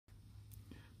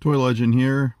Toy Legend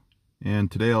here, and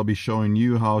today I'll be showing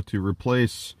you how to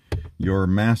replace your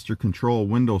master control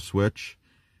window switch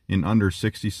in under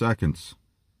 60 seconds.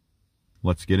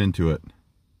 Let's get into it.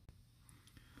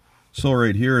 So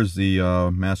right here is the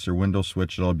master window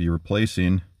switch that I'll be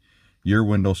replacing. Your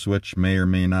window switch may or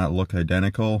may not look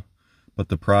identical, but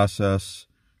the process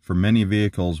for many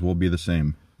vehicles will be the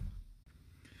same.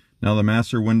 Now the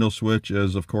master window switch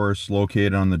is of course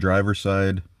located on the driver's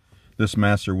side. This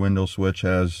master window switch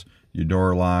has your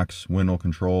door locks, window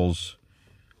controls,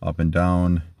 up and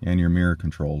down, and your mirror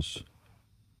controls.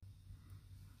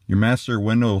 Your master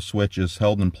window switch is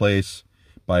held in place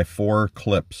by 4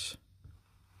 clips.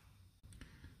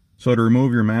 So to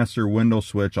remove your master window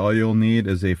switch, all you'll need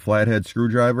is a flathead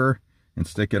screwdriver and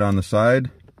stick it on the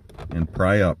side and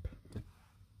pry up.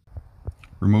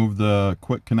 Remove the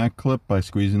quick connect clip by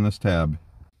squeezing this tab.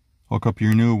 Hook up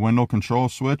your new window control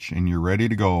switch and you're ready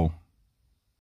to go.